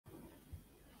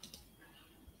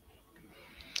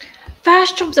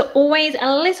First jobs are always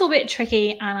a little bit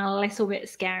tricky and a little bit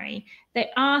scary. They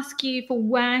ask you for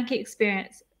work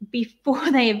experience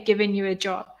before they have given you a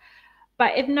job.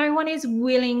 But if no one is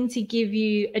willing to give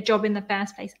you a job in the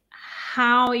first place,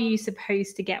 how are you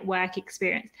supposed to get work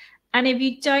experience? And if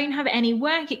you don't have any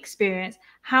work experience,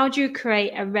 how do you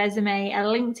create a resume, a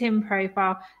LinkedIn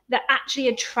profile that actually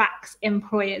attracts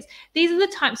employers? These are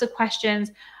the types of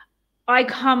questions I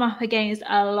come up against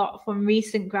a lot from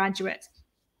recent graduates.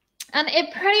 And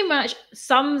it pretty much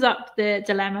sums up the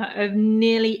dilemma of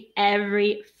nearly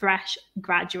every fresh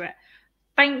graduate.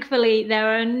 Thankfully, there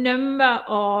are a number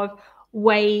of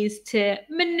ways to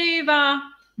maneuver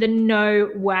the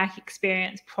no work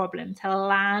experience problem to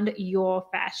land your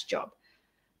first job.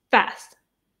 First,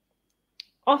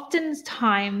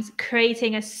 oftentimes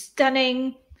creating a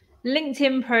stunning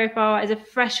LinkedIn profile as a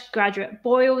fresh graduate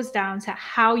boils down to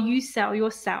how you sell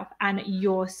yourself and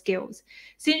your skills.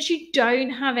 Since you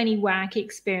don't have any work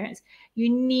experience, you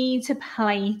need to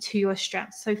play to your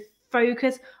strengths. So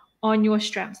focus on your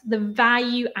strengths, the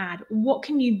value add. What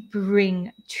can you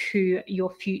bring to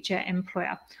your future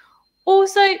employer?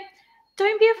 Also,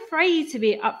 don't be afraid to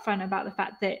be upfront about the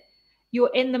fact that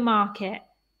you're in the market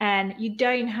and you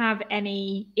don't have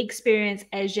any experience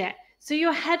as yet. So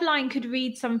your headline could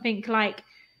read something like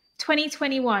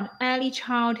 2021 early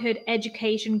childhood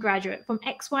education graduate from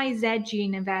𝑋𝐲𝑰𝧬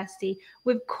 University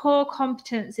with core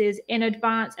competencies in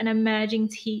advanced and emerging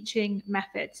teaching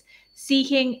methods,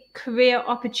 seeking career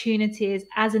opportunities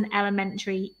as an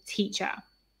elementary teacher.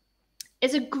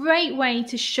 It's a great way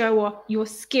to show off your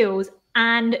skills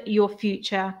and your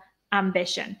future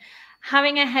ambition.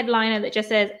 Having a headliner that just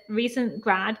says recent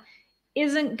grad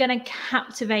isn't going to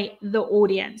captivate the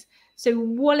audience. So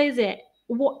what is it?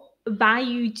 What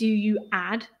value do you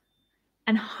add?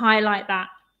 And highlight that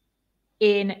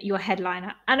in your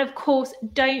headliner. And of course,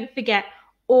 don't forget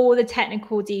all the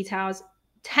technical details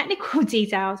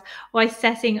while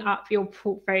setting up your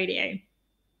portfolio.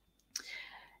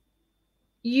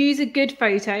 Use a good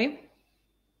photo.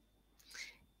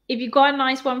 If you've got a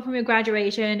nice one from your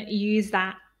graduation, use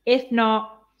that. If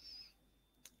not,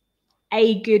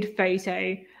 a good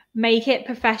photo. Make it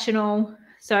professional.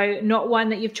 So not one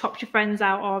that you've chopped your friends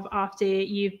out of after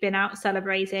you've been out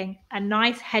celebrating. A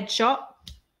nice headshot.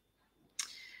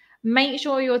 Make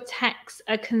sure your texts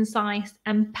are concise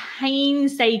and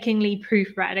painstakingly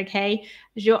proofread, okay?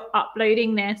 As you're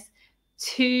uploading this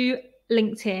to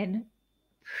LinkedIn,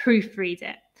 proofread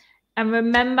it. And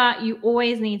remember, you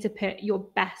always need to put your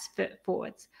best foot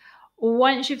forwards.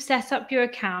 Once you've set up your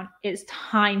account, it's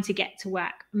time to get to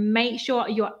work. Make sure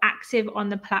you're active on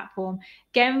the platform.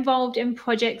 Get involved in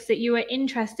projects that you are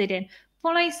interested in.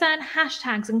 Follow certain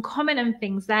hashtags and comment on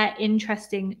things that are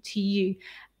interesting to you.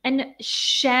 And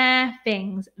share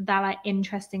things that are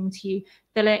interesting to you,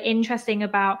 that are interesting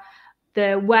about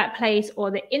the workplace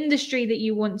or the industry that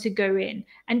you want to go in.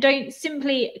 And don't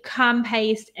simply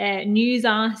paste a news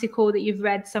article that you've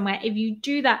read somewhere. If you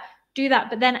do that,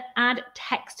 but then add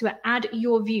text to it, add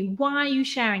your view. Why are you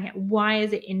sharing it? Why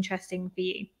is it interesting for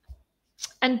you?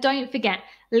 And don't forget,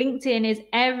 LinkedIn is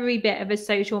every bit of a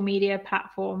social media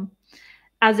platform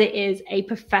as it is a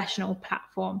professional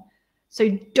platform. So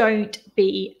don't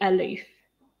be aloof.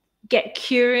 Get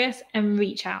curious and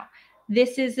reach out.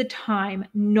 This is the time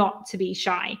not to be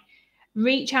shy.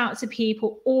 Reach out to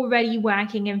people already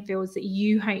working in fields that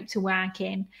you hope to work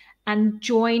in and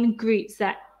join groups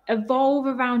that evolve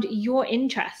around your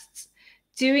interests.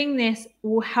 Doing this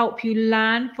will help you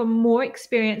learn from more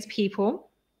experienced people.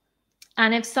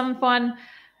 And if someone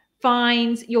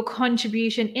finds your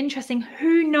contribution interesting,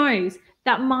 who knows?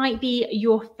 That might be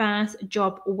your first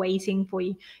job waiting for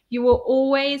you. You are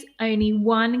always only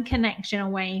one connection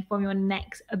away from your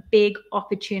next big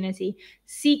opportunity.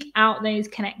 Seek out those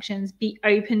connections, be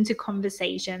open to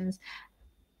conversations,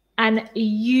 and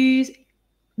use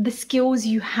the skills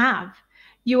you have.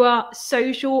 You are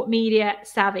social media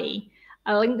savvy.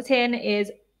 LinkedIn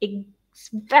is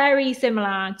very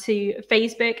similar to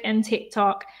Facebook and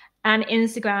TikTok and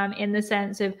Instagram in the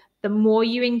sense of the more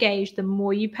you engage, the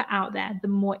more you put out there, the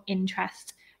more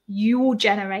interest you will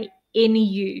generate in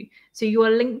you. So your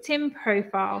LinkedIn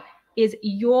profile is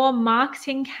your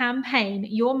marketing campaign,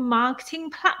 your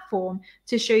marketing platform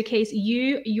to showcase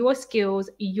you, your skills,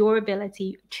 your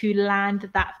ability to land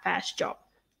that first job.